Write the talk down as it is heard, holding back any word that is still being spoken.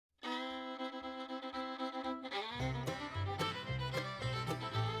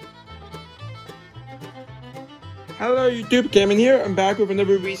Hello YouTube, Cameron here. I'm back with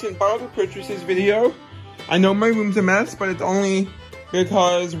another recent bottle purchases video. I know my room's a mess, but it's only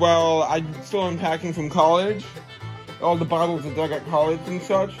because, well, I'm still unpacking from college. All the bottles that I got at college and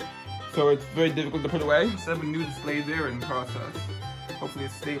such. So it's very difficult to put away. So I have a new display there in process. Hopefully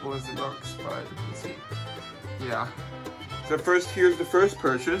it's stable as it looks, but we'll see. Yeah. So here's the first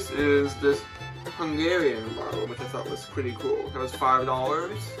purchase is this Hungarian bottle, which I thought was pretty cool. That was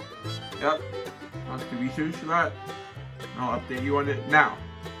 $5. Yep. I'll have to research that. I'll update you on it now.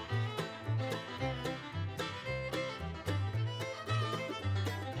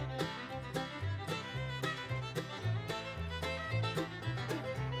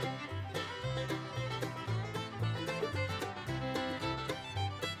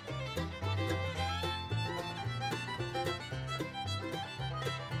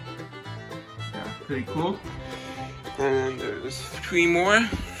 Yeah, pretty cool. And there's 3 more.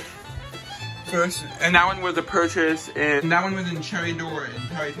 First, and that one was a purchase, and that one was in Cherry Door in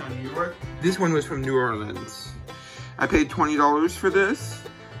Tarrytown, New York. This one was from New Orleans. I paid $20 for this.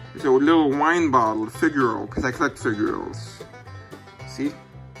 It's a little wine bottle, figural, because I collect figurals. See?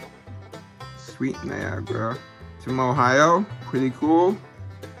 Sweet Niagara. It's from Ohio. Pretty cool.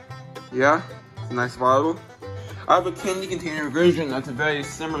 Yeah, it's a nice bottle. I have a candy container version that's a very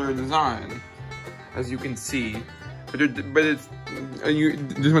similar design, as you can see. But this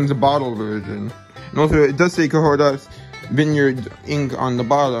one's a bottle version. And also, it does say Cohodas Vineyard ink on the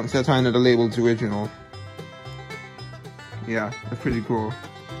bottom, so that's why the label's original. Yeah, that's pretty cool.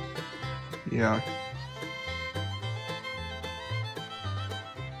 Yeah.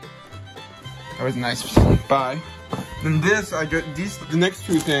 That was a nice buy. And the next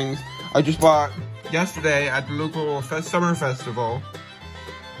 2 things I just bought yesterday at the local summer festival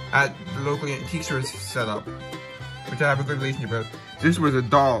at the local antique store setup, which I have a good relationship with. This was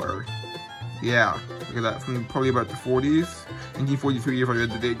 $1. Yeah, look at that, from probably about the 40s, 1943 if I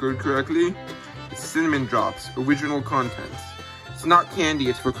read the date correctly. It's cinnamon drops, original contents. It's not candy,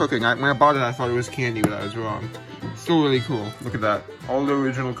 it's for cooking. When I bought it, I thought it was candy, but I was wrong. It's still really cool. Look at that, all the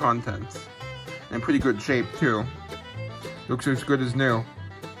original contents. And pretty good shape too. Looks as good as new.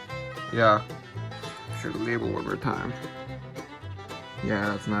 Yeah. Should label one more time. Yeah,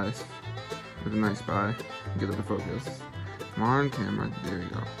 that's nice. It was a nice buy. Get it to focus. Come on, camera. There you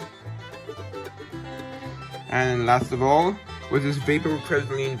go. And last of all, was this Vapor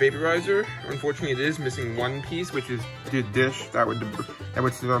Crystalline Vaporizer. Unfortunately, it is missing one piece, which is the dish that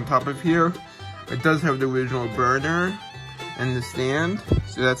would sit on top of here. It does have the original burner and the stand,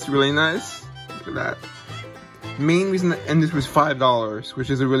 so that's really nice. Look at that. Main reason, and this was $5, which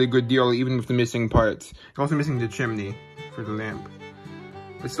is a really good deal, even with the missing parts. It's also missing the chimney for the lamp.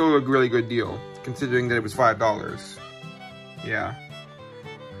 It's still a really good deal, considering that it was $5. Yeah.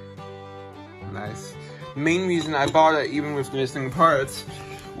 Nice. The main reason I bought it, even with the missing parts,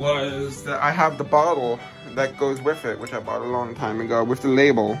 was that I have the bottle that goes with it, which I bought a long time ago, with the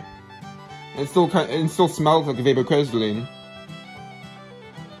label. It still smells like a Vapor Crystalline.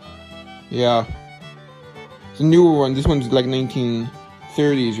 Yeah. It's a newer one. This one's like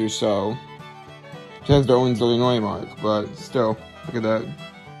 1930s or so. It has the Owens, Illinois mark, but still, look at that.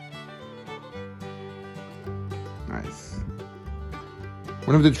 Nice.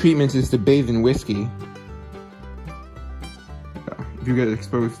 One of the treatments is to bathe in whiskey. Yeah, if you get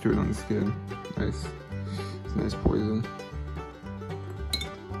exposed to it on the skin. Nice. It's a nice poison.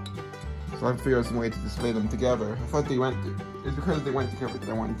 So I have to figure out some way to display them together. I thought it's because they went together that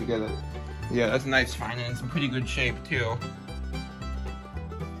I wanted to get it. Yeah, that's nice, fine, and it's in pretty good shape too.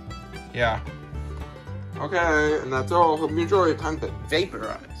 Yeah. Okay, and that's all. Hope you enjoyed. Time to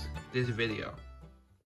vaporize this video.